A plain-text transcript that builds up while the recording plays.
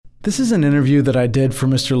This is an interview that I did for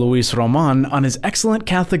Mr. Luis Román on his excellent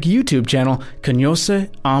Catholic YouTube channel, Conoce,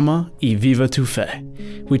 Ama y Vive tu Fe.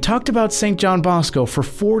 We talked about Saint John Bosco for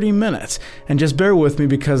 40 minutes, and just bear with me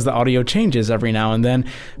because the audio changes every now and then,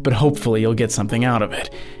 but hopefully you'll get something out of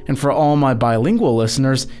it. And for all my bilingual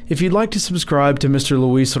listeners, if you'd like to subscribe to Mr.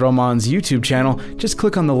 Luis Román's YouTube channel, just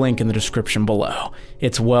click on the link in the description below.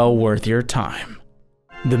 It's well worth your time.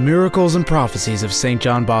 The Miracles and Prophecies of Saint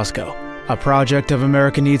John Bosco, a project of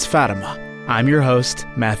America Needs Fatima. I'm your host,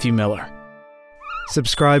 Matthew Miller.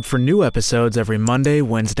 Subscribe for new episodes every Monday,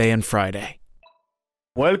 Wednesday, and Friday.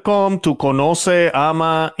 Welcome to Conoce,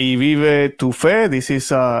 Ama y Vive tu Fe. This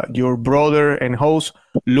is your brother and host,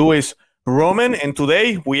 Luis Román. And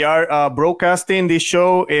today we are broadcasting this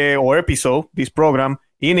show or episode, this program,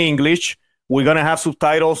 in English. We're going to have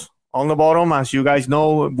subtitles on the bottom. As you guys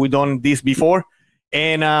know, we've done this before.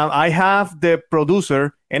 And I have the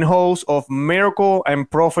producer and host of Miracle and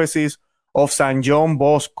Prophecies of Saint John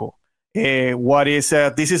Bosco. This is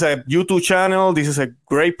a YouTube channel. This is a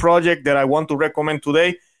great project that I want to recommend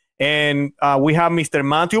today. And we have Mr.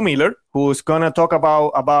 Matthew Miller, who's going to talk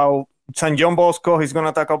about Saint John Bosco. He's going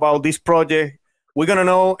to talk about this project. We're going to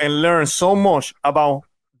know and learn so much about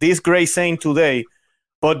this great saint today.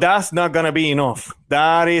 But that's not going to be enough.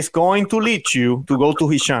 That is going to lead you to go to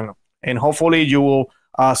his channel. And hopefully you will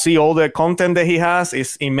see all the content that he has.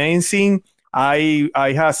 It's amazing. I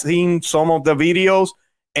have seen some of the videos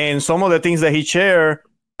and some of the things that he shared,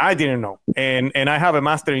 I didn't know. And I have a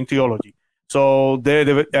master in theology. So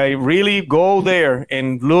I really go there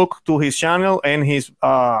and look to his channel and his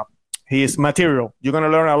material. You're going to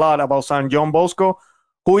learn a lot about Saint John Bosco,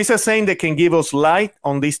 who is a saint that can give us light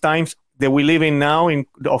on these times that we live in now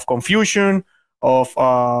of confusion, of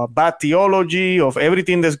bad theology, of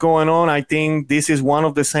everything that's going on. I think this is one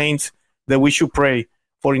of the saints that we should pray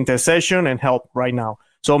for intercession and help right now.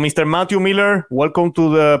 So, Mr. Matthew Miller, welcome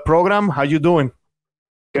to the program. How you doing?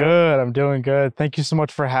 Good. I'm doing good. Thank you so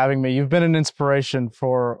much for having me. You've been an inspiration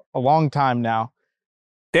for a long time now.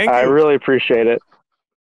 Thank you. I really appreciate it.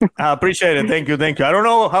 I appreciate it. Thank you. Thank you. I don't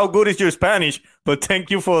know how good is your Spanish, but thank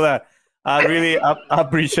you for that. I really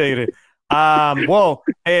appreciate it.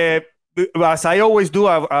 As I always do,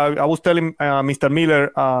 I was telling Mr.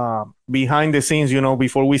 Miller behind the scenes,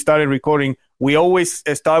 before we started recording, we always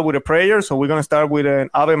start with a prayer. So we're going to start with an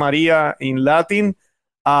Ave Maria in Latin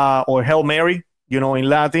or Hail Mary, in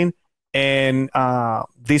Latin. And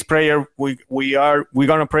this prayer, we're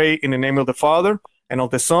going to pray in the name of the Father and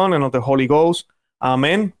of the Son and of the Holy Ghost.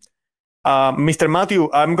 Amen. Mr.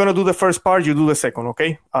 Matthew, I'm going to do the first part. You do the second,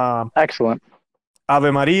 okay? Excellent.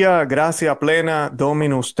 Ave Maria, gratia plena,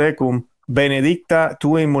 Dominus tecum, benedicta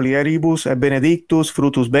tu in mulieribus, et benedictus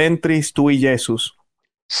fructus ventris tui, Iesus.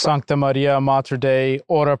 Sancta Maria, Mater Dei,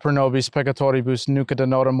 ora pro nobis peccatoribus, nunc et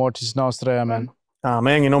in hora mortis nostrae. Amen.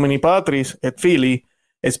 Amen. In nomine Patris, et Filii,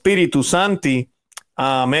 et Spiritus Sancti.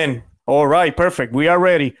 Amen. All right, perfect. We are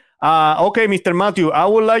ready. Okay, Mr. Matthew, I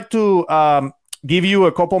would like to give you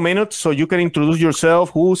a couple minutes so you can introduce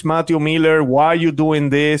yourself. Who's Matthew Miller? Why are you doing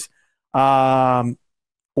this?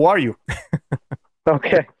 Who are you?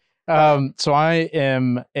 Okay. So I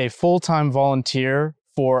am a full-time volunteer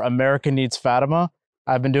for America Needs Fatima.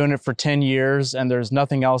 I've been doing it for 10 years, and there's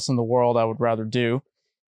nothing else in the world I would rather do.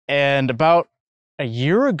 And about a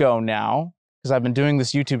year ago now, because I've been doing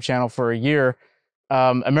this YouTube channel for a year,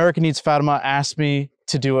 America Needs Fatima asked me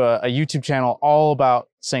to do a YouTube channel all about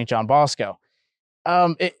Saint John Bosco.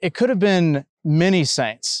 It could have been many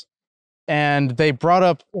saints. And they brought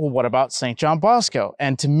up, well, what about Saint John Bosco?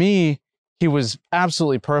 And to me, he was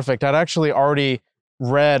absolutely perfect. I'd actually already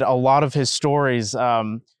read a lot of his stories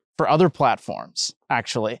for other platforms,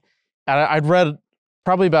 actually. And I'd read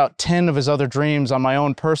probably about 10 of his other dreams on my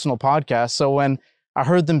own personal podcast. So when I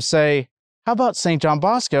heard them say, how about Saint John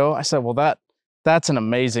Bosco? I said, well, that's an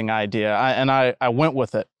amazing idea. I went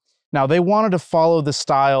with it. Now, they wanted to follow the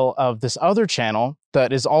style of this other channel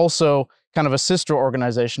that is also kind of a sister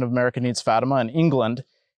organization of America Needs Fatima in England.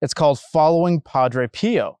 It's called Following Padre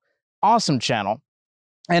Pio. Awesome channel.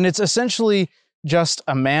 And it's essentially just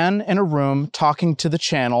a man in a room talking to the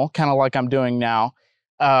channel, kind of like I'm doing now,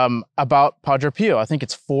 about Padre Pio. I think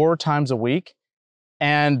it's 4 times a week.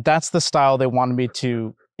 And that's the style they wanted me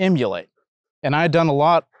to emulate. And I had done a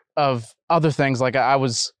lot of other things. Like I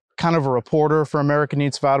was kind of a reporter for America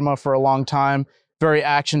Needs Fatima for a long time, very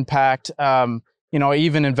action-packed. I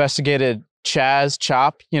even investigated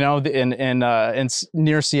Chop, in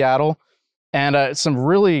near Seattle, and some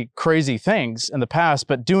really crazy things in the past.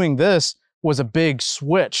 But doing this was a big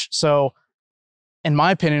switch. So, in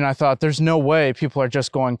my opinion, I thought there's no way people are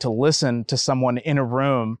just going to listen to someone in a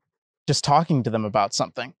room just talking to them about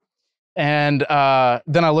something. And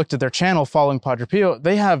then I looked at their channel, Following Padre Pio.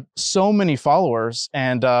 They have so many followers.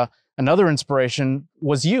 And another inspiration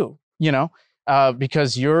was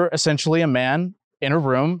because you're essentially a man in a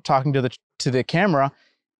room talking to the camera.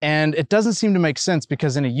 And it doesn't seem to make sense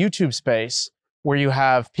because in a YouTube space where you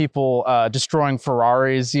have people destroying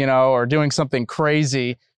Ferraris, or doing something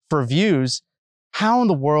crazy for views, how in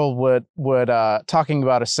the world would talking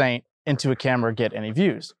about a saint into a camera get any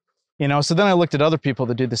views? So then I looked at other people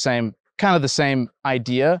that do the same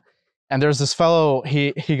idea. And there's this fellow,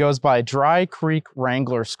 he goes by Dry Creek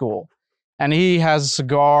Wrangler School. And he has a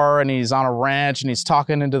cigar and he's on a ranch and he's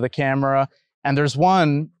talking into the camera. And there's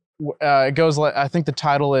one, it goes like, I think the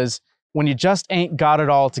title is When You Just Ain't Got It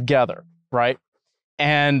All Together, right?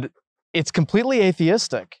 And it's completely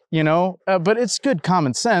atheistic, but it's good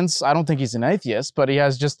common sense. I don't think he's an atheist, but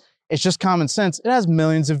it's just common sense. It has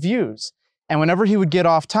millions of views. And whenever he would get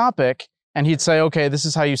off topic and he'd say, okay, this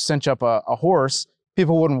is how you cinch up a horse,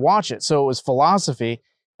 people wouldn't watch it. So it was philosophy.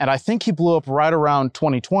 And I think he blew up right around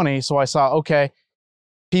 2020. So I saw, okay,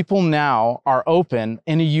 people now are open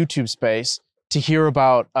in a YouTube space to hear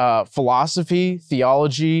about philosophy,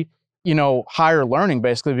 theology, higher learning,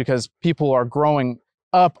 basically, because people are growing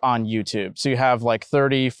up on YouTube. So you have like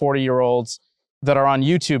 30, 40-year-olds that are on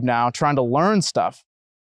YouTube now trying to learn stuff.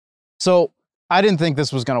 So I didn't think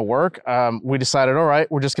this was going to work. We decided, all right,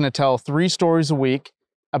 we're just going to tell 3 stories a week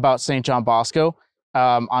about Saint John Bosco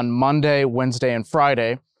on Monday, Wednesday, and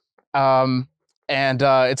Friday. And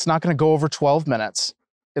it's not going to go over 12 minutes.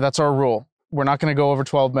 That's our rule. We're not going to go over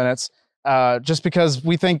 12 minutes just because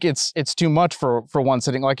we think it's too much for one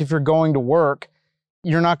sitting. Like if you're going to work,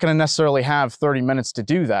 you're not going to necessarily have 30 minutes to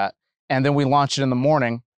do that. And then we launch it in the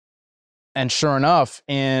morning. And sure enough,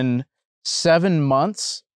 in 7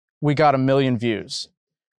 months, we got 1 million views,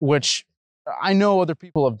 which I know other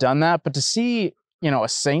people have done that, but to see, a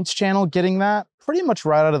Saints channel getting that pretty much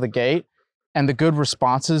right out of the gate and the good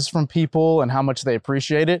responses from people and how much they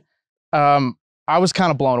appreciate it, I was kind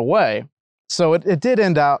of blown away. So it did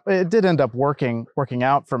end up working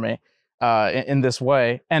out for me in this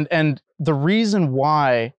way. And the reason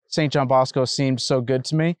why Saint John Bosco seemed so good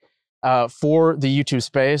to me for the YouTube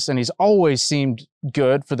space, and he's always seemed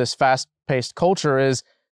good for this fast-paced culture, is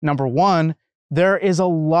number one, there is a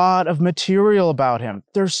lot of material about him.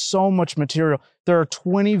 There's so much material. There are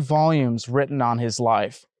 20 volumes written on his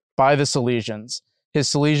life by the Salesians. His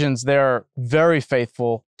Salesians, they're very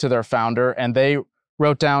faithful to their founder, and they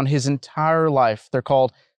wrote down his entire life. They're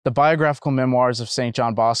called the Biographical Memoirs of Saint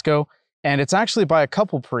John Bosco, and it's actually by a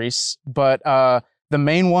couple priests, but the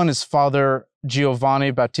main one is Father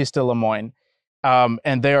Giovanni Battista Lemoyne,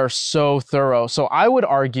 and they are so thorough. So I would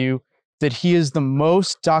argue that he is the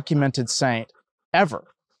most documented saint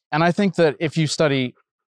ever. And I think that if you study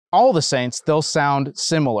all the saints, they'll sound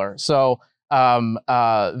similar. So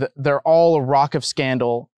they're all a rock of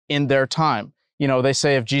scandal in their time. They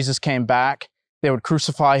say if Jesus came back, they would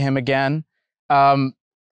crucify him again. In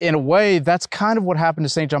a way, that's kind of what happened to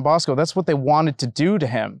St. John Bosco. That's what they wanted to do to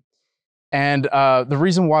him. And the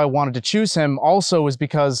reason why I wanted to choose him also is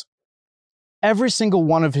because every single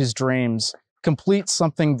one of his dreams completes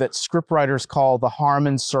something that scriptwriters call the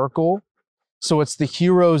Harmon Circle. So it's the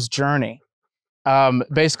hero's journey.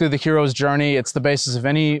 Basically, the hero's journey, it's the basis of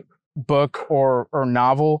any book or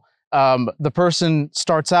novel. The person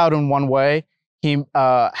starts out in one way. He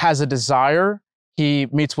has a desire. He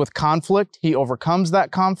meets with conflict. He overcomes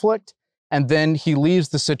that conflict. And then he leaves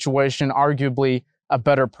the situation arguably a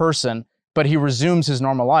better person, but he resumes his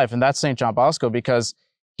normal life. And that's St. John Bosco, because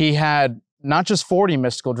he had not just 40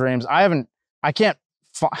 mystical dreams.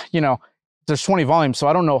 There's 20 volumes, so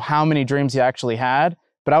I don't know how many dreams he actually had,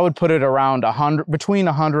 but I would put it around 100, between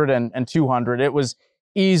 100 and 200. It was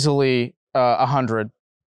easily 100.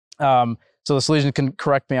 So the Salesian can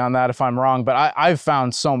correct me on that if I'm wrong, but I've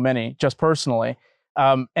found so many just personally.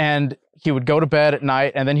 And he would go to bed at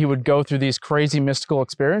night, and then he would go through these crazy mystical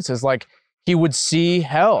experiences. Like he would see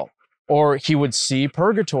hell, or he would see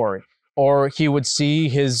purgatory, or he would see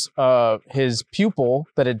his pupil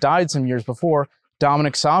that had died some years before,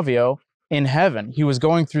 Dominic Savio, in heaven. He was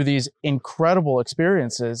going through these incredible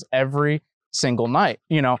experiences every single night,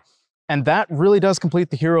 and that really does complete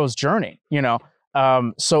the hero's journey,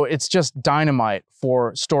 So it's just dynamite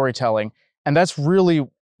for storytelling. And that's really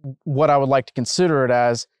what I would like to consider it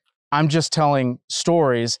as. I'm just telling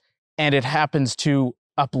stories, and it happens to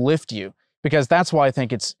uplift you, because that's why I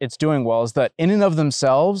think it's doing well, is that in and of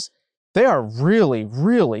themselves, they are really,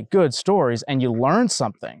 really good stories, and you learn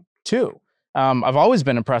something too. I've always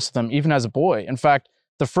been impressed with them, even as a boy. In fact,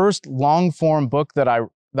 the first long-form book that I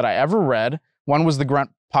ever read, one was the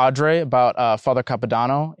Padre about Father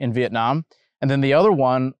Capodanno in Vietnam. And then the other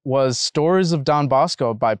one was Stories of Don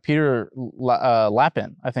Bosco by Peter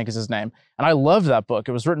Lapin, I think is his name. And I loved that book.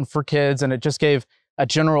 It was written for kids, and it just gave a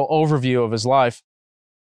general overview of his life.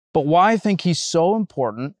 But why I think he's so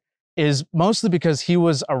important is mostly because he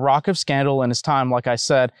was a rock of scandal in his time, like I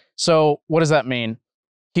said. So what does that mean?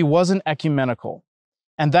 He wasn't ecumenical.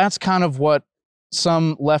 And that's kind of what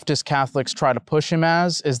some leftist Catholics try to push him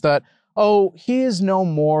as, is that, oh, he is no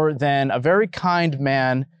more than a very kind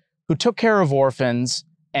man who took care of orphans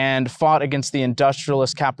and fought against the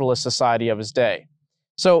industrialist capitalist society of his day.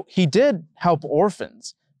 So he did help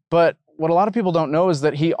orphans, but what a lot of people don't know is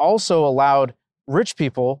that he also allowed rich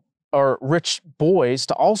people or rich boys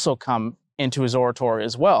to also come into his oratory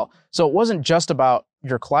as well. So it wasn't just about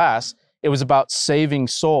your class, it was about saving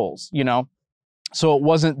souls, you know? So it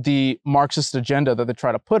wasn't the Marxist agenda that they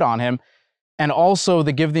try to put on him. And also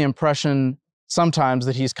they give the impression sometimes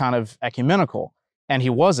that he's kind of ecumenical, and he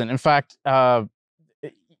wasn't. In fact,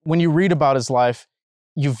 when you read about his life,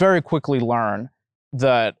 you very quickly learn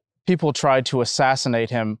that people tried to assassinate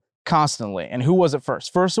him constantly. And who was it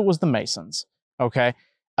first? First, it was the Masons, okay?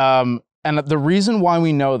 And the reason why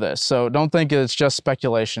we know this, so don't think it's just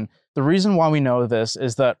speculation. The reason why we know this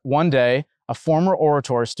is that one day, a former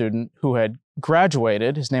oratory student who had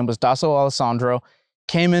graduated, his name was Dasso Alessandro,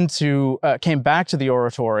 came back to the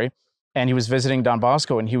oratory, and he was visiting Don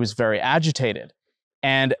Bosco, and he was very agitated.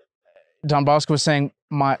 And Don Bosco was saying,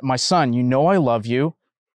 my son, you know I love you.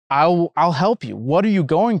 I'll help you. What are you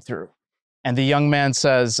going through? And the young man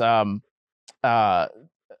says, I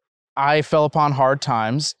fell upon hard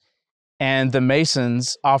times, and the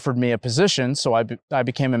Masons offered me a position, so I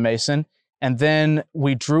became a Mason. And then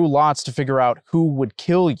we drew lots to figure out who would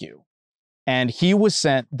kill you. And he was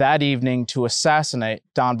sent that evening to assassinate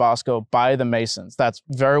Don Bosco by the Masons. That's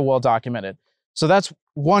very well documented. So that's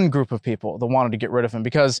one group of people that wanted to get rid of him,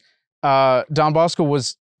 because Don Bosco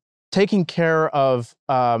was taking care of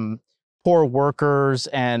poor workers,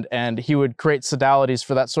 and he would create sodalities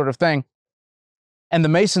for that sort of thing. And the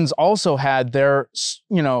Masons also had their,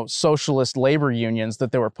 socialist labor unions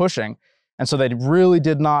that they were pushing. And so they really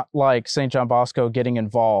did not like Saint John Bosco getting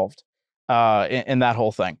involved in that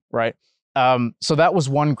whole thing, right? So that was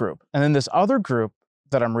one group. And then this other group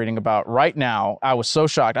that I'm reading about right now, I was so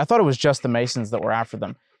shocked. I thought it was just the Masons that were after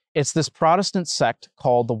them. It's this Protestant sect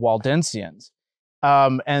called the Waldensians.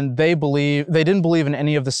 And they didn't believe in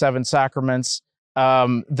any of the seven sacraments.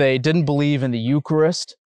 They didn't believe in the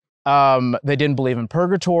Eucharist. They didn't believe in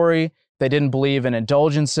purgatory. They didn't believe in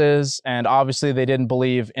indulgences. And obviously they didn't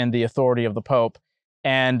believe in the authority of the Pope.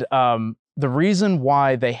 And the reason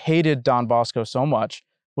why they hated Don Bosco so much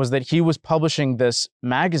was that he was publishing this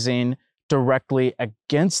magazine directly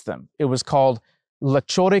against them. It was called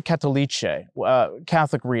Lectore Cattolicae,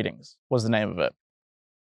 Catholic Readings was the name of it.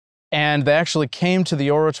 And they actually came to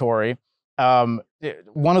the oratory.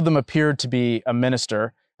 One of them appeared to be a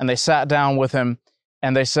minister, and they sat down with him,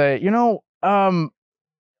 and they say,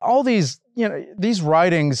 all these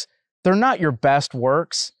writings, they're not your best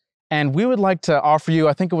works, and we would like to offer you,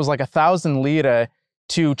 I think it was like 1,000 lire,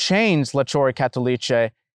 to change Lectore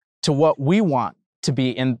Cattolicae to what we want to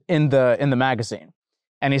be in the magazine.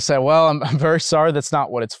 And he said, well, I'm very sorry, that's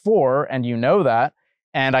not what it's for, and you know that,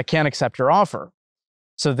 and I can't accept your offer.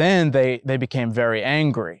 So then they became very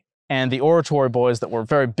angry, and the oratory boys that were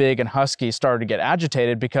very big and husky started to get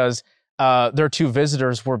agitated because their two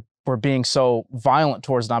visitors were being so violent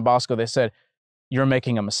towards Don Bosco. They said, you're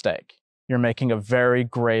making a mistake. You're making a very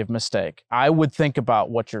grave mistake. I would think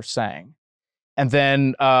about what you're saying. And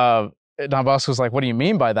then Don Bosco was like, what do you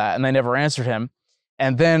mean by that? And they never answered him.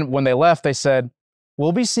 And then when they left, they said,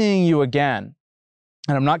 we'll be seeing you again.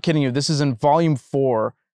 And I'm not kidding you. This is in volume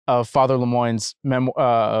 4 of Father Lemoyne's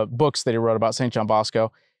books that he wrote about Saint John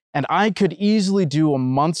Bosco. And I could easily do a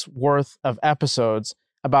month's worth of episodes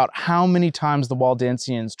about how many times the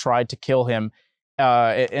Waldensians tried to kill him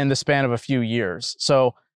in the span of a few years.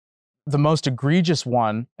 So the most egregious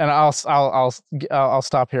one, and I'll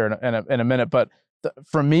stop here in a minute, but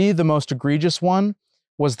for me, the most egregious one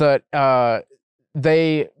was that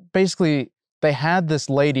they had this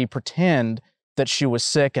lady pretend that she was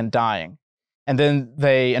sick and dying. And then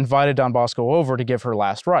they invited Don Bosco over to give her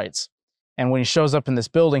last rites. And when he shows up in this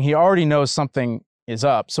building, he already knows something is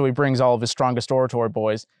up. So he brings all of his strongest oratory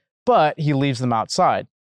boys, but he leaves them outside.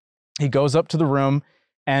 He goes up to the room,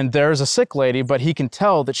 and there's a sick lady, but he can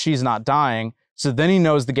tell that she's not dying. So then he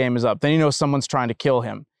knows the game is up. Then he knows someone's trying to kill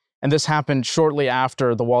him. And this happened shortly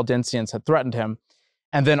after the Waldensians had threatened him.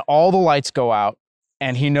 And then all the lights go out,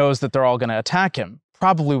 and he knows that they're all going to attack him,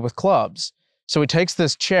 probably with clubs. So he takes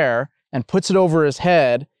this chair, and puts it over his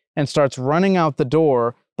head and starts running out the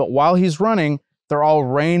door. But while he's running, they're all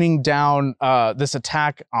raining down this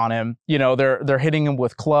attack on him. You know, they're hitting him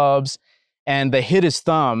with clubs, and they hit his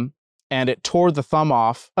thumb, and it tore the thumb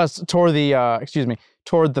off. Tore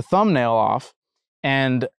the thumbnail off,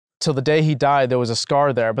 and till the day he died, there was a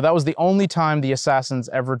scar there. But that was the only time the assassins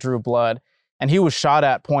ever drew blood, and he was shot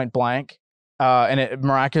at point blank, and it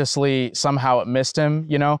miraculously somehow it missed him.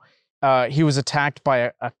 You know, he was attacked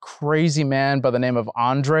by a crazy man by the name of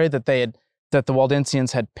Andre that the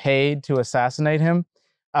Waldensians had paid to assassinate him.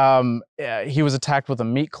 He was attacked with a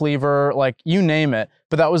meat cleaver, like you name it.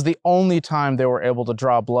 But that was the only time they were able to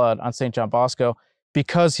draw blood on Saint John Bosco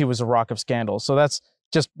because he was a rock of scandal. So that's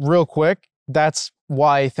just real quick. That's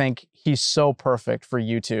why I think he's so perfect for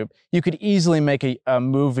YouTube. You could easily make a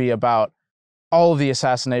movie about all of the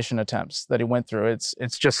assassination attempts that he went through.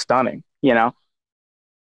 It's just stunning, you know?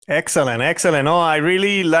 Excellent. No, I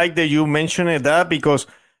really like that you mentioned that, because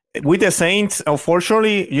with the Saints,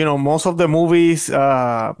 unfortunately, you know, most of the movies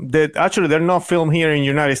that actually they're not filmed here in the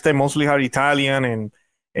United States, mostly are Italian and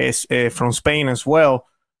from Spain as well.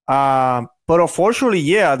 But unfortunately,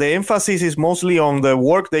 yeah, the emphasis is mostly on the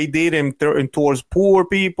work they did in towards poor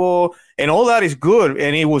people, and all that is good,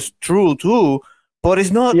 and it was true too. But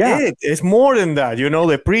it's not it. It's more than that. You know,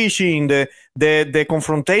 the preaching, the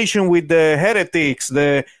confrontation with the heretics,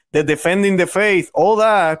 the defending the faith, all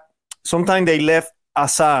that. Sometimes they left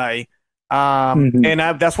aside, and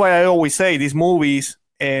that's why I always say these movies,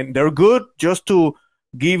 and they're good just to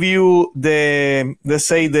give you the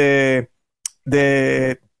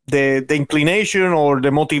inclination or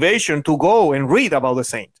the motivation to go and read about the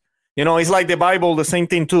saints. You know, it's like the Bible, the same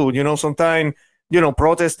thing too. You know, sometimes, you know,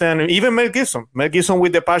 Protestant, even Mel Gibson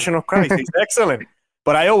with the Passion of Christ is excellent.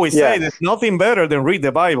 But I always say there's nothing better than read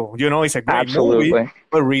the Bible. You know, it's a great movie,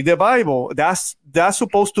 but read the Bible. That's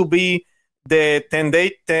supposed to be the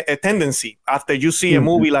tendency after you see a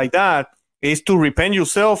movie like that, is to repent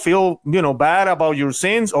yourself, feel, you know, bad about your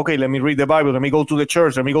sins. Okay, let me read the Bible. Let me go to the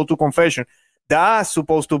church. Let me go to confession. That's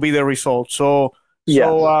supposed to be the result. So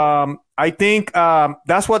I think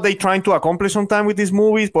that's what they're trying to accomplish sometimes with these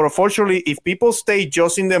movies. But unfortunately, if people stay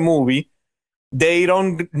just in the movie, they're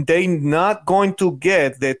not going to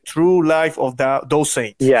get the true life of those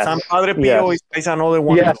saints. Yes. San Padre Pio is another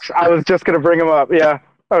one. Yes, I was just going to bring him up. Yeah.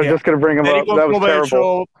 I was just going to bring him up. That was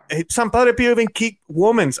terrible. San Padre Pio even kicked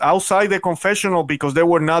women outside the confessional because they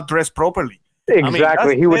were not dressed properly. Exactly. I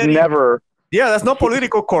mean, he would never. Yeah, that's not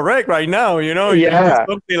political correct right now, you know. Yeah.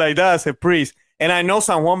 Something like that as a priest. And I know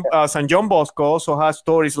Saint John Bosco also has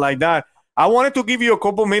stories like that. I wanted to give you a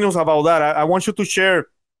couple minutes about that. I want you to share,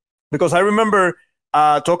 because I remember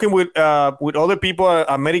talking with other people,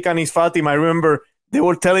 Americanist Fatima. I remember they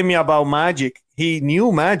were telling me about magic. He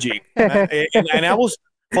knew magic. and I was,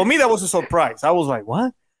 for me, that was a surprise. I was like,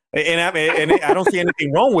 what? And I don't see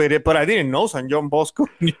anything wrong with it, but I didn't know Saint John Bosco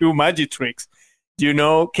knew magic tricks. You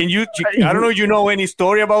know, I don't know if you know any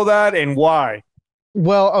story about that and why.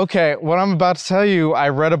 Well, okay, what I'm about to tell you, I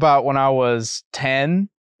read about when I was 10,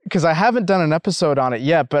 because I haven't done an episode on it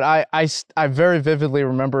yet, but I very vividly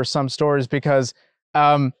remember some stories because,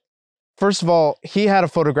 first of all, he had a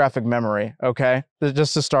photographic memory, okay,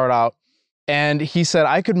 just to start out. And he said,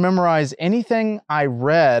 I could memorize anything I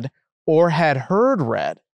read or had heard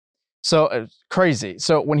read. So crazy.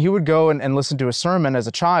 So when he would go and listen to a sermon as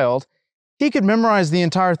a child, he could memorize the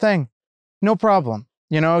entire thing. No problem.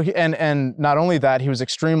 You know, and not only that, he was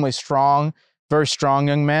extremely strong, very strong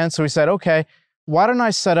young man. So he said, okay, why don't I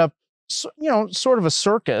set up, you know, sort of a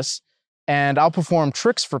circus, and I'll perform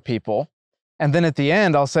tricks for people. And then at the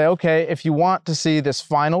end, I'll say, okay, if you want to see this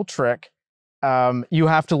final trick, you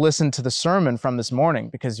have to listen to the sermon from this morning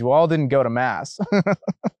because you all didn't go to mass.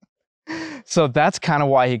 So that's kind of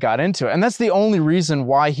why he got into it. And that's the only reason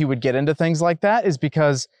why he would get into things like that, is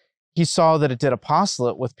because he saw that it did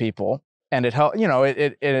apostolate with people. And it helped, you know,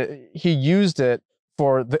 he used it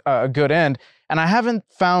for a good end. And I haven't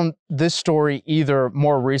found this story either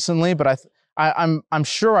more recently, but I'm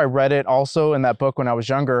sure I read it also in that book when I was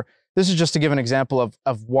younger. This is just to give an example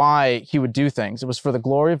of why he would do things. It was for the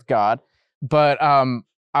glory of God. But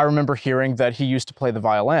I remember hearing that he used to play the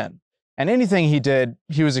violin, and anything he did,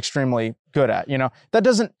 he was extremely good at. You know, that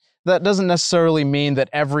doesn't necessarily mean that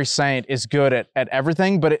every saint is good at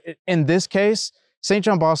everything, but in this case, Saint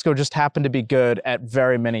John Bosco just happened to be good at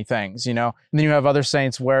very many things, you know. And then you have other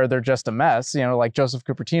saints where they're just a mess, you know, like Joseph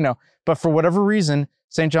Cupertino. But for whatever reason,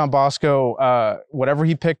 Saint John Bosco, whatever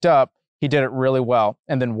he picked up, he did it really well.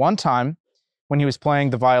 And then one time, when he was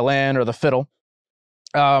playing the violin or the fiddle,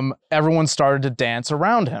 everyone started to dance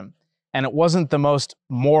around him. And it wasn't the most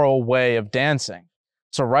moral way of dancing.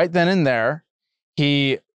 So right then and there,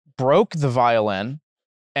 he broke the violin,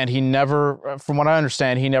 and he never, from what I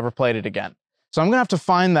understand, he never played it again. So I'm gonna have to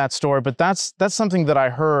find that story, but that's something that I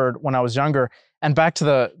heard when I was younger. And back to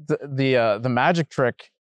the magic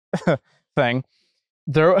trick thing,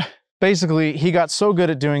 there basically he got so good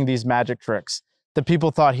at doing these magic tricks that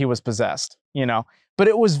people thought he was possessed, But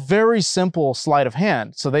it was very simple sleight of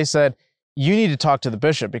hand. So they said, you need to talk to the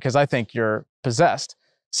bishop because I think you're possessed.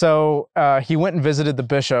 So he went and visited the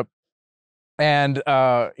bishop, and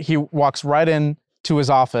he walks right in to his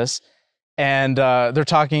office, and they're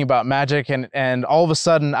talking about magic, and all of a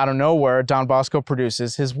sudden, out of nowhere, Don Bosco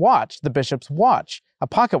produces his watch, the bishop's watch, a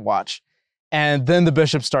pocket watch. And then the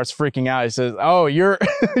bishop starts freaking out. He says, "Oh, you're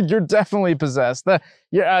definitely possessed.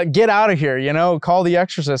 Get out of here, call the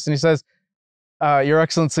exorcist." And he says, "Your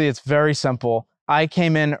Excellency, it's very simple. I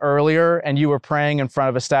came in earlier and you were praying in front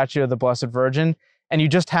of a statue of the Blessed Virgin, and you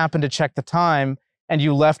just happened to check the time, and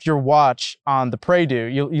you left your watch on the prie-dieu.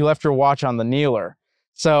 You left your watch on the kneeler.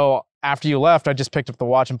 So after you left, I just picked up the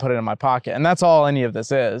watch and put it in my pocket." And that's all any of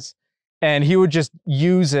this is. And he would just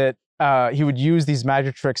use it. He would use these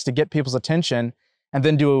magic tricks to get people's attention and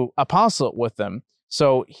then do apostolate with them.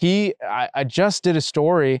 So I just did a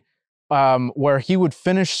story where he would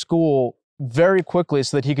finish school very quickly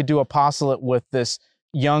so that he could do apostolate with this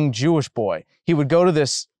young Jewish boy. He would go to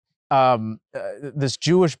this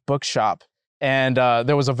Jewish bookshop, and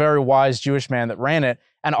there was a very wise Jewish man that ran it,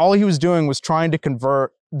 and all he was doing was trying to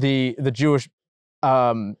convert the Jewish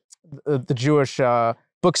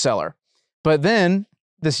bookseller. But then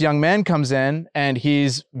this young man comes in, and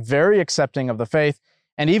he's very accepting of the faith.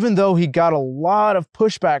 And even though he got a lot of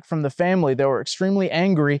pushback from the family, they were extremely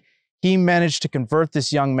angry, he managed to convert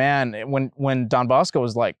this young man when Don Bosco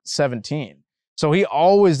was like 17. So he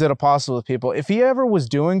always did apostle with people. If he ever was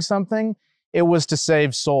doing something, it was to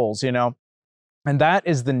save souls, And that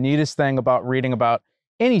is the neatest thing about reading about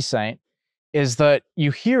any saint, is that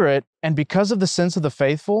you hear it, and because of the sense of the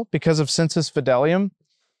faithful, because of sensus fidelium,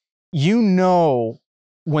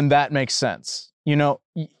 when that makes sense.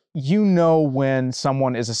 When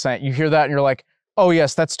someone is a saint. You hear that and you're like, oh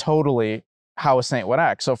yes, that's totally how a saint would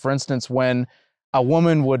act. So for instance, when a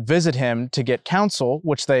woman would visit him to get counsel,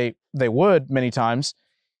 which they would many times,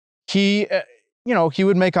 he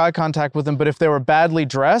would make eye contact with them, but if they were badly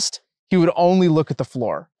dressed, he would only look at the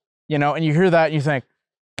floor, and you hear that and you think,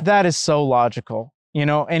 that is so logical,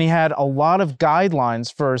 and he had a lot of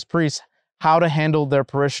guidelines for his priests, how to handle their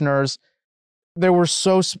parishioners. He was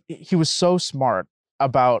so smart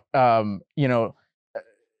about,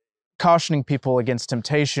 cautioning people against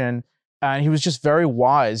temptation. And he was just very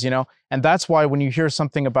wise, and that's why when you hear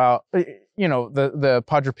something about, the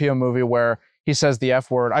Padre Pio movie where he says the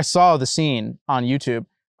F word, I saw the scene on YouTube.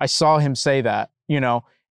 I saw him say that,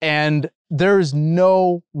 and there's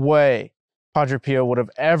no way Padre Pio would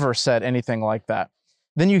have ever said anything like that.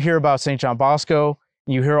 Then you hear about Saint John Bosco,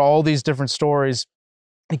 and you hear all these different stories.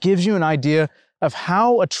 It gives you an idea of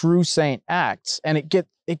how a true saint acts, and it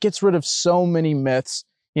gets rid of so many myths,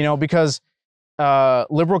 because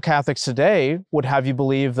liberal Catholics today would have you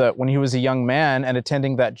believe that when he was a young man and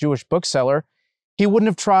attending that Jewish bookseller, he wouldn't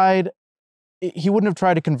have tried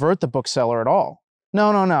to convert the bookseller at all.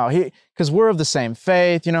 No. Because we're of the same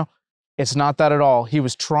faith, It's not that at all. He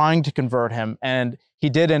was trying to convert him, and he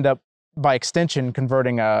did end up, by extension,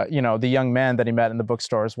 converting the young man that he met in the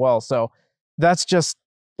bookstore as well. So that's just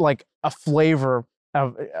like a flavor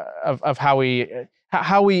of how he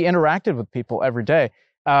interacted with people every day.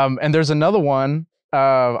 And there's another one.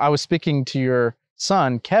 I was speaking to your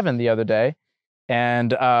son, Kevin, the other day,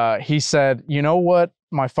 and he said, you know what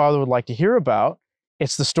my father would like to hear about?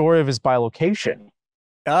 It's the story of his bilocation.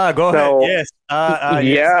 Go ahead. Yes.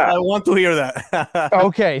 Yes, I want to hear that.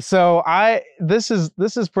 Okay. So this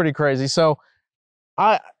is pretty crazy. So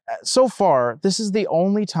so far, this is the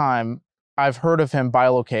only time I've heard of him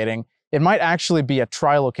bilocating. It might actually be a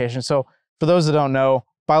trilocation. So for those that don't know,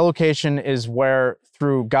 bilocation is where,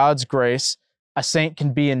 through God's grace, a saint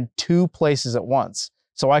can be in two places at once.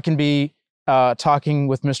 So I can be talking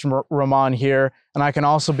with Mr. Román here, and I can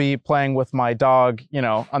also be playing with my dog,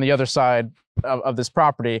 on the other side of this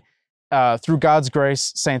property. Through God's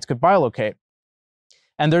grace, saints could bilocate.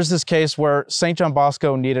 And there's this case where Saint John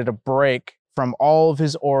Bosco needed a break from all of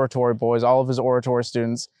his oratory boys, all of his oratory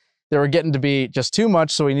students. They were getting to be just too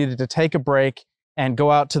much, so he needed to take a break and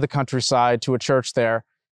go out to the countryside to a church there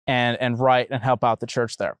and write and help out the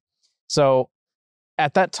church there. So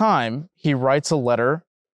at that time, he writes a letter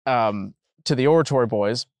to the oratory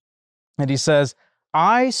boys, and he says,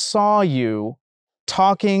 I saw you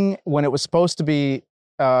talking when it was supposed to be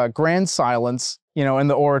grand silence, in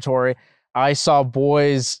the oratory. I saw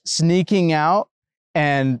boys sneaking out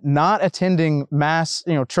and not attending mass,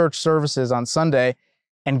 church services on Sunday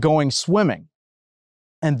and going swimming.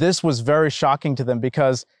 And this was very shocking to them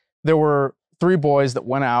because there were 3 boys that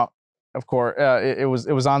went out. Of course, it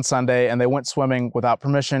was on Sunday, and they went swimming without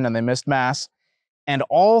permission, and they missed mass. And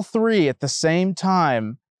all 3 at the same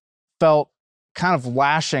time felt kind of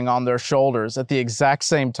lashing on their shoulders at the exact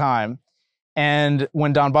same time. And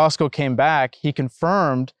when Don Bosco came back, he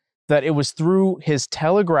confirmed that it was through his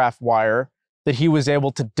telegraph wire that he was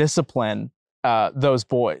able to discipline those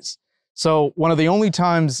boys. So one of the only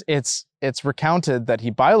times it's recounted that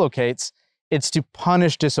he bilocates, it's to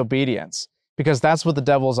punish disobedience, because that's what the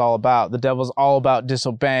devil's all about. The devil's all about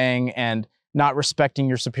disobeying and not respecting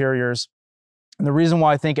your superiors. And the reason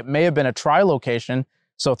why I think it may have been a tri-location,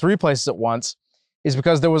 so 3 places at once, is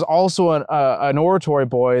because there was also an oratory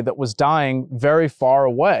boy that was dying very far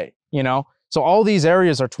away, So all these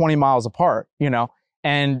areas are 20 miles apart,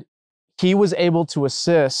 and he was able to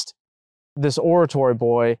assist this oratory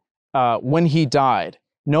boy when he died.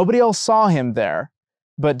 Nobody else saw him there,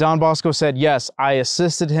 but Don Bosco said, yes, I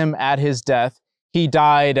assisted him at his death. He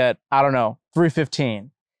died at,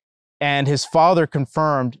 3:15. And his father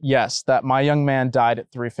confirmed, yes, that my young man died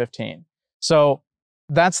at 3:15. So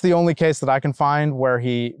that's the only case that I can find where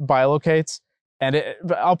he bilocates. And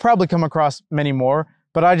I'll probably come across many more,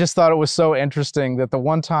 but I just thought it was so interesting that the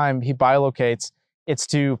one time he bilocates, it's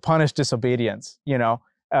to punish disobedience, It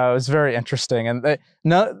was very interesting. And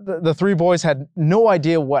the 3 boys had no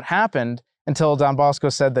idea what happened until Don Bosco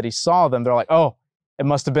said that he saw them. They're like, oh, it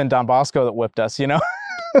must have been Don Bosco that whipped us,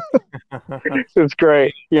 It's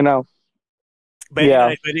great, Very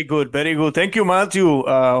nice, very good, very good. Thank you, Matthew,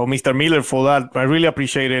 Mr. Miller, for that. I really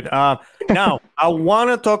appreciate it. Now, I want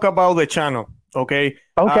to talk about the channel, okay?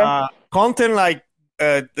 Okay. Content like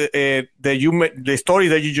the story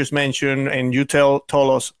that you just mentioned and you told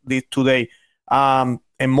us this today, and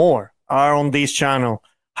more are on this channel.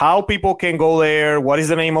 How people can go there? What is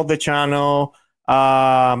the name of the channel?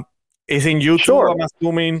 Is in YouTube, Sure. I'm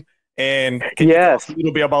assuming. And can you tell us a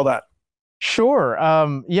little bit about that? Sure.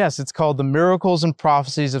 Yes, it's called The Miracles and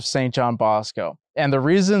Prophecies of Saint John Bosco. And the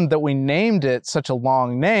reason that we named it such a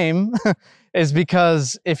long name is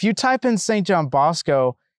because if you type in Saint John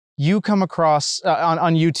Bosco, you come across,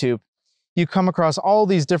 on YouTube, you come across all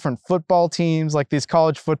these different football teams, like these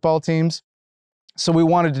college football teams. So we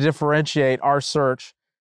wanted to differentiate our search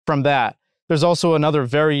from that. There's also another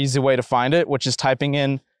very easy way to find it, which is typing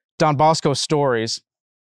in Don Bosco stories,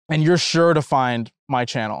 and you're sure to find my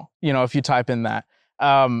channel, if you type in that.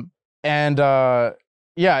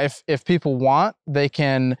 If people want, they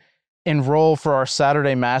can enroll for our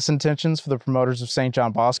Saturday Mass intentions for the promoters of Saint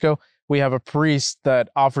John Bosco. We have a priest that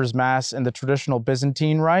offers Mass in the traditional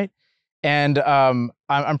Byzantine rite. And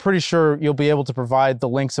I'm pretty sure you'll be able to provide the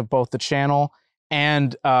links of both the channel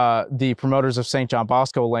and the promoters of Saint John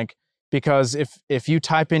Bosco link, because if you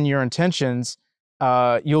type in your intentions,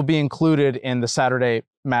 you'll be included in the Saturday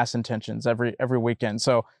Mass intentions every weekend.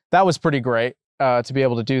 So that was pretty great to be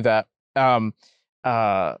able to do that.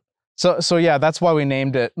 So yeah, that's why we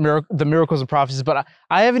named it The Miracles and Prophecies. But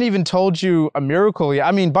I haven't even told you a miracle yet.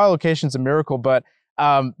 I mean, bilocation's a miracle, but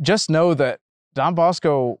just know that Don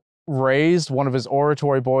Bosco raised one of his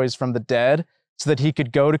oratory boys from the dead so that he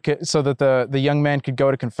could so that the young man could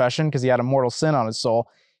go to confession because he had a mortal sin on his soul.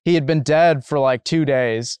 He had been dead for like 2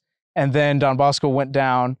 days, and then Don Bosco went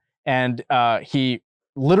down and he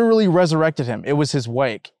literally resurrected him. It was his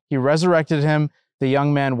wake. He resurrected him. The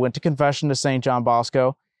young man went to confession to Saint John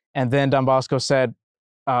Bosco, and then Don Bosco said,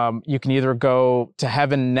 you can either go to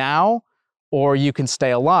heaven now or you can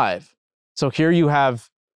stay alive. So here you have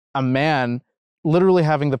a man literally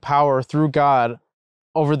having the power through God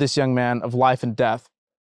over this young man of life and death.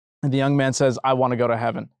 And the young man says, I want to go to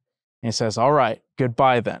heaven. And he says, all right,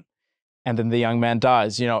 goodbye then. And then the young man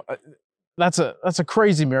dies. That's a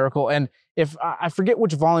crazy miracle. And if I forget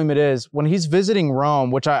which volume it is, when he's visiting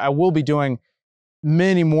Rome, which I will be doing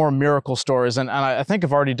many more miracle stories, and I think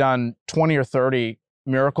I've already done 20 or 30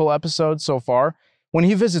 miracle episodes so far. When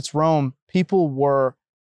he visits Rome, people were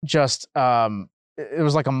just, it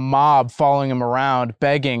was like a mob following him around,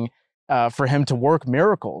 begging for him to work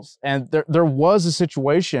miracles. And there was a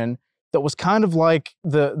situation that was kind of like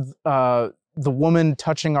the woman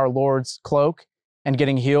touching our Lord's cloak and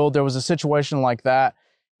getting healed. There was a situation like that.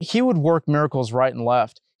 He would work miracles right and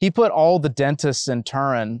left. He put all the dentists in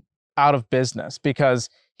Turin out of business because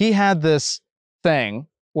he had this thing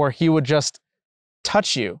where he would just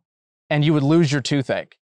touch you and you would lose your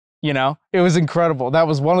toothache. It was incredible. That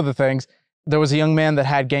was one of the things. There was a young man that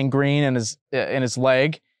had gangrene in his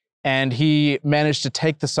leg, and he managed to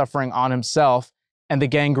take the suffering on himself, and the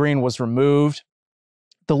gangrene was removed.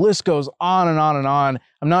 The list goes on and on and on.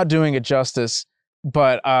 I'm not doing it justice,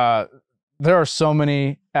 but there are so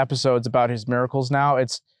many episodes about his miracles now.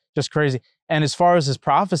 It's just crazy. And as far as his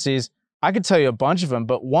prophecies, I could tell you a bunch of them,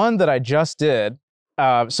 but one that I just did,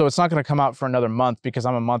 so it's not going to come out for another month because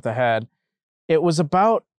I'm a month ahead. It was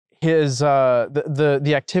about his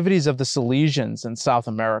the activities of the Silesians in South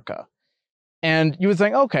America. And you would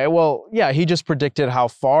think, okay, well, yeah, he just predicted how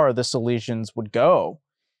far the Silesians would go,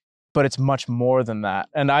 but it's much more than that.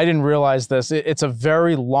 And I didn't realize this. It's a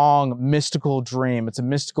very long mystical dream. It's a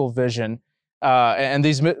mystical vision. And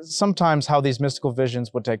sometimes how these mystical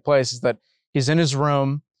visions would take place is that he's in his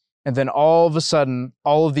room, and then all of a sudden,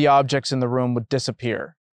 all of the objects in the room would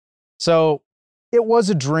disappear. So it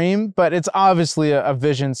was a dream, but it's obviously a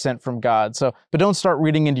vision sent from God. So, but don't start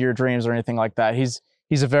reading into your dreams or anything like that. He's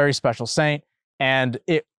a very special saint, and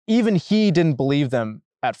even he didn't believe them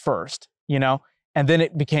at first, and then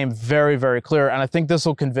it became very, very clear. And I think this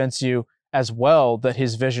will convince you as well that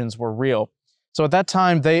his visions were real. So at that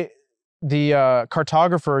time, the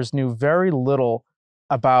cartographers knew very little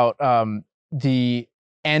about the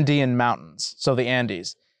Andean mountains, so the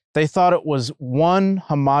Andes. They thought it was one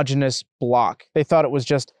homogeneous block. They thought it was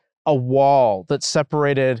just a wall that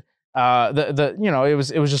separated it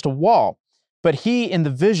was just a wall. But he, in the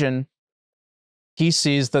vision, he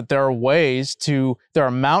sees that there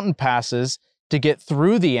are mountain passes to get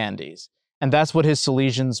through the Andes, and that's what his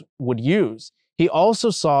Silesians would use. He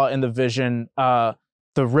also saw in the vision the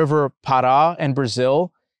river Pará in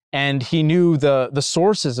Brazil, and he knew the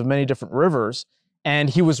sources of many different rivers, and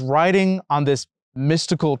he was riding on this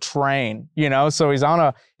mystical train, so he's on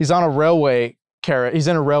a railway carriage, he's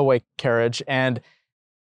in a railway carriage, and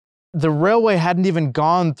the railway hadn't even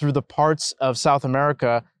gone through the parts of South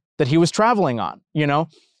America that he was traveling on,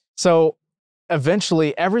 so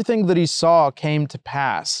eventually everything that he saw came to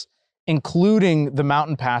pass, including the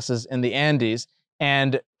mountain passes in the Andes,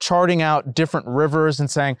 and charting out different rivers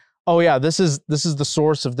and saying, oh yeah, this is the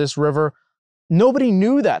source of this river. Nobody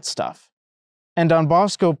knew that stuff, and Don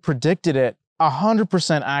Bosco predicted it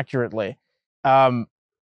 100% accurately.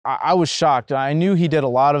 I was shocked. I knew he made a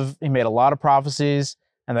lot of prophecies,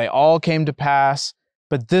 and they all came to pass,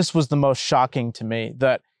 but this was the most shocking to me,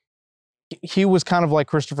 that he was kind of like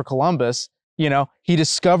Christopher Columbus. He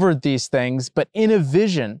discovered these things, but in a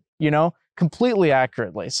vision, completely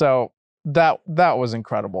accurately. So that was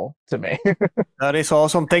incredible to me. That is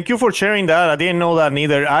awesome. Thank you for sharing that. I didn't know that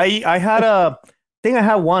neither. I think I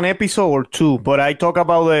had one episode or two, but I talk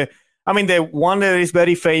about the one that is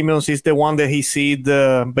very famous is the one that he see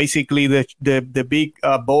basically the big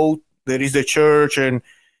boat that is the church, and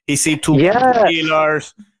he see two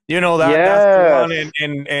pillars. That's the one.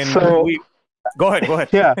 And so, go ahead.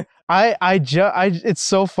 Yeah, it's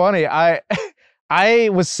so funny. I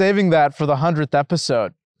was saving that for the 100th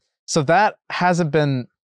episode, so that hasn't been.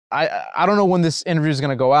 I don't know when this interview is going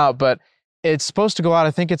to go out, but it's supposed to go out.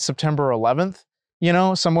 I think it's September 11th.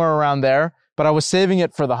 Somewhere around there. But I was saving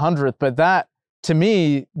it for the 100th. But that, to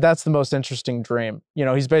me, that's the most interesting dream.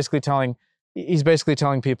 He's basically telling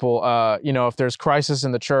people, if there's crisis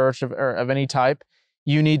in the church of any type,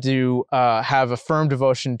 you need to have a firm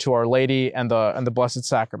devotion to Our Lady and the Blessed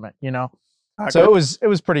Sacrament. So it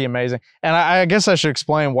was pretty amazing. And I guess I should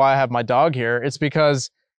explain why I have my dog here. It's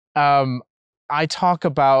because I talk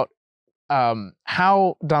about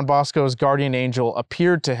how Don Bosco's guardian angel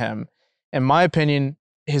appeared to him. In my opinion,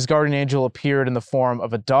 his guardian angel appeared in the form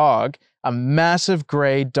of a dog, a massive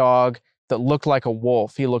gray dog that looked like a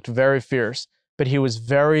wolf. He looked very fierce, but he was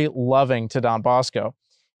very loving to Don Bosco.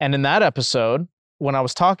 And in that episode, when I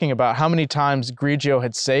was talking about how many times Grigio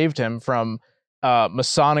had saved him from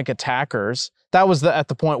Masonic attackers, that was at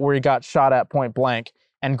the point where he got shot at point blank.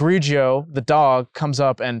 And Grigio, the dog, comes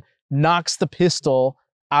up and knocks the pistol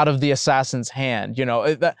out of the assassin's hand.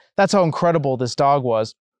 That's how incredible this dog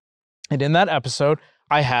was. And in that episode,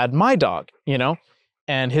 I had my dog,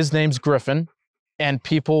 and his name's Griffin, and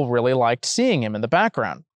people really liked seeing him in the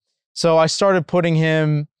background. So I started putting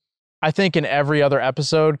him, I think, in every other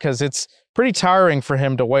episode, because it's pretty tiring for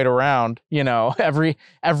him to wait around, every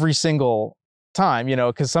single time,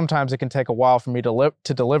 because sometimes it can take a while for me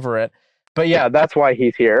to deliver it. But yeah, that's why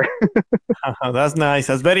he's here. That's nice.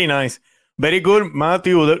 That's very nice. Very good,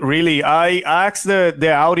 Matthew. Really, I asked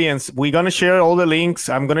the audience, we're going to share all the links.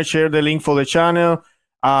 I'm going to share the link for the channel.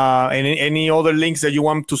 And any other links that you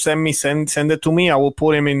want to send me, send it to me. I will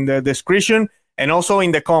put them in the description and also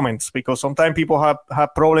in the comments, because sometimes people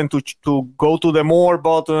have problem to go to the more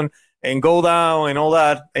button and go down and all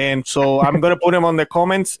that. And so I'm going to put them on the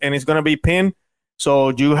comments, and it's going to be pinned. So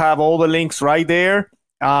you have all the links right there.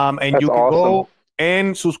 And That's you can awesome. go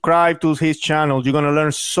and subscribe to his channel. You're going to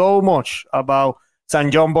learn so much about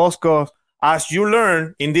Saint John Bosco as you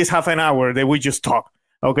learn in this half an hour that we just talked,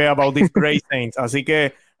 okay, about these great saints. Así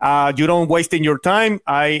que you don't waste your time.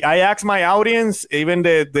 I ask my audience, even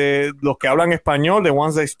los que hablan español, the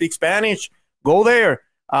ones that speak Spanish, go there.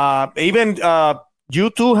 Even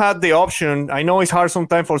you too had the option. I know it's hard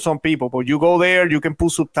sometimes for some people, but you go there, you can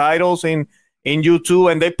put subtitles in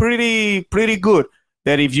YouTube, and they're pretty good.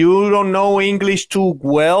 That if you don't know English too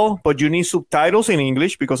well, but you need subtitles in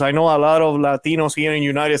English, because I know a lot of Latinos here in the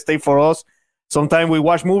United States, for us, sometimes we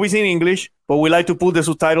watch movies in English, but we like to put the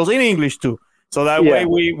subtitles in English too. So that way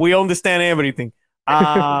we understand everything.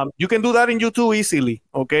 You can do that in YouTube easily.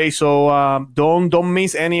 Okay, so don't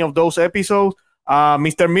miss any of those episodes.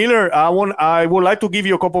 Mr. Miller, I would like to give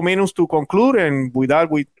you a couple minutes to conclude, and with that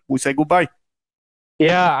we say goodbye.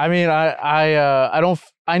 Yeah, I mean,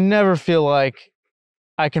 I never feel like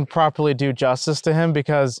I can properly do justice to him,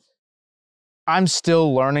 because I'm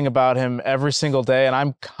still learning about him every single day, and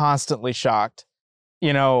I'm constantly shocked.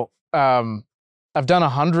 You know, I've done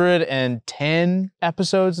 110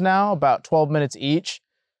 episodes now, about 12 minutes each.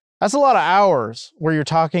 That's a lot of hours where you're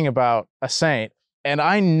talking about a saint, and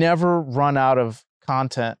I never run out of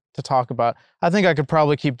content to talk about. I think I could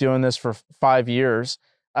probably keep doing this for 5 years.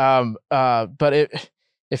 But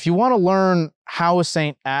if you want to learn how a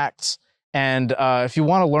saint acts, and if you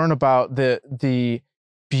want to learn about the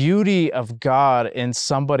beauty of God in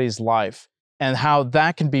somebody's life and how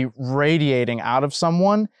that can be radiating out of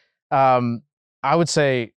someone, I would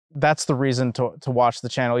say that's the reason to watch the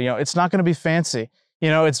channel. You know, it's not going to be fancy. You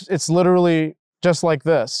know, it's literally just like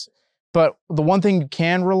this. But the one thing you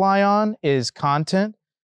can rely on is content,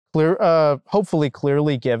 hopefully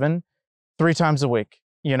clearly given, 3 times a week.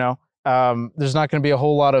 You know, there's not going to be a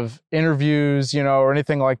whole lot of interviews, you know, or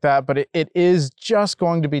anything like that, but it is just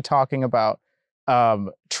going to be talking about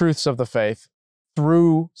truths of the faith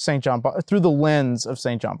through through the lens of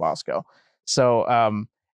Saint John Bosco. So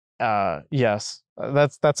yes,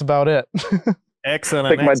 that's about it. Excellent. I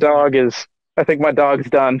think my dog's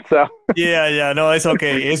done. So yeah, no, it's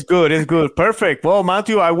okay. It's good. Perfect. Well,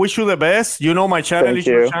 Matthew, I wish you the best. You know, my channel is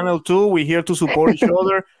your channel too. We're here to support each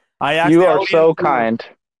other. You are so kind.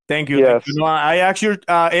 Thank you. Yes. You know, I ask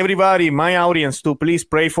everybody, my audience, to please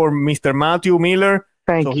pray for Mr. Matthew Miller.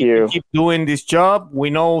 Thank so you. He can keep doing this job. We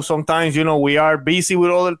know sometimes, you know, we are busy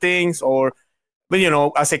with other things, but you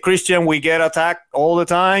know, as a Christian, we get attacked all the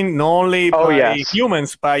time, not only by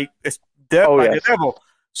humans, by the devil.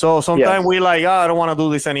 So sometimes we like, I don't want to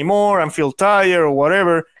do this anymore. I feel tired or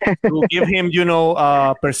whatever. To give him, you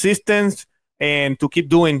know, persistence and to keep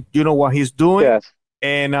doing, you know, what he's doing. Yes.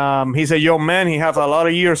 And he's a young man. He has a lot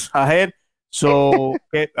of years ahead. So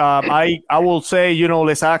I will say, you know,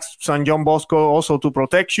 let's ask Saint John Bosco also to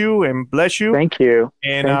protect you and bless you. Thank you.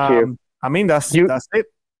 And Thank you. I mean, that's it.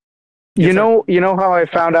 You know how I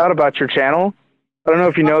found out about your channel? I don't know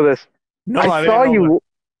if you know this. No, I saw you.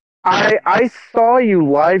 I saw you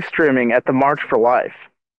live streaming at the March for Life.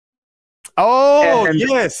 Oh,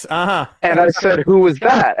 yes. Uh-huh. And I said, who was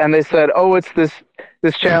that? And they said, oh, it's this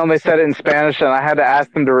channel. And they said it in Spanish, and I had to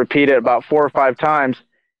ask them to repeat it about 4 or 5 times.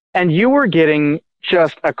 And you were getting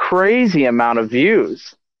just a crazy amount of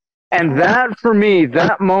views. And that, for me,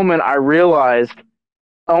 that moment, I realized,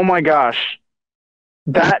 oh my gosh,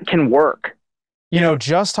 that can work. You know,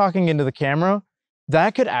 just talking into the camera,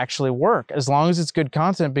 that could actually work as long as it's good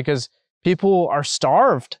content, because people are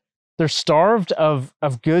starved. They're starved of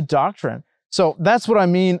good doctrine. So that's what I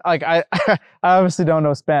mean. Like, I obviously don't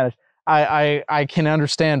know Spanish. I can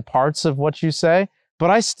understand parts of what you say, but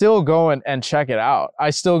I still go and check it out. I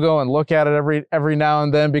still go and look at it every now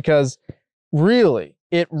and then, because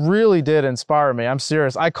it really did inspire me. I'm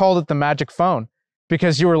serious. I called it the magic phone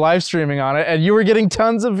because you were live streaming on it and you were getting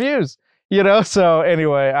tons of views, you know? So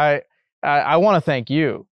anyway, I want to thank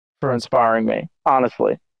you for inspiring me,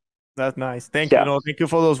 honestly. That's nice. Thank you. No, thank you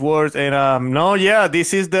for those words. And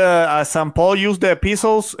this is the St. Paul used the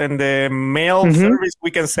epistles and the mail service, we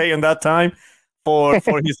can say, in that time for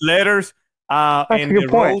his letters. That's and a good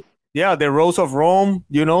point. The Rose of Rome.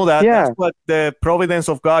 You know that's what the providence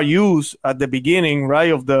of God used at the beginning,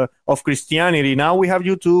 right, of Christianity. Now we have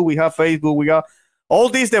YouTube, we have Facebook, we got all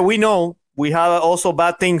these that we know. We have also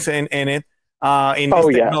bad things in it in this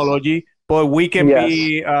technology. But we can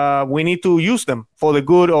we need to use them for the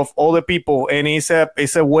good of all the people, and it's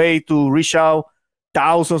a way to reach out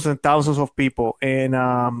thousands and thousands of people, and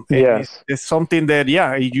it's something that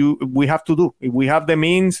we have to do. If we have the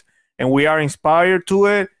means and we are inspired to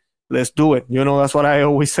it, let's do it. You know, that's what I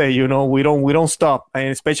always say. You know, we don't stop, and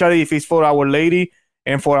especially if it's for Our Lady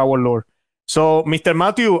and for our Lord. So, Mr.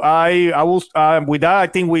 Matthew, I will with that, I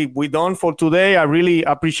think we done for today. I really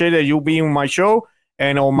appreciate that you being on my show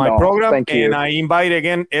and on my program. Thank you. And I invite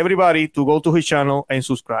again everybody to go to his channel and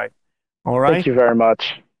subscribe. All right. Thank you very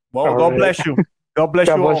much. Well, God bless you. God bless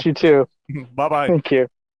God you. bless you too. Bye bye. Thank you.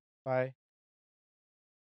 Bye.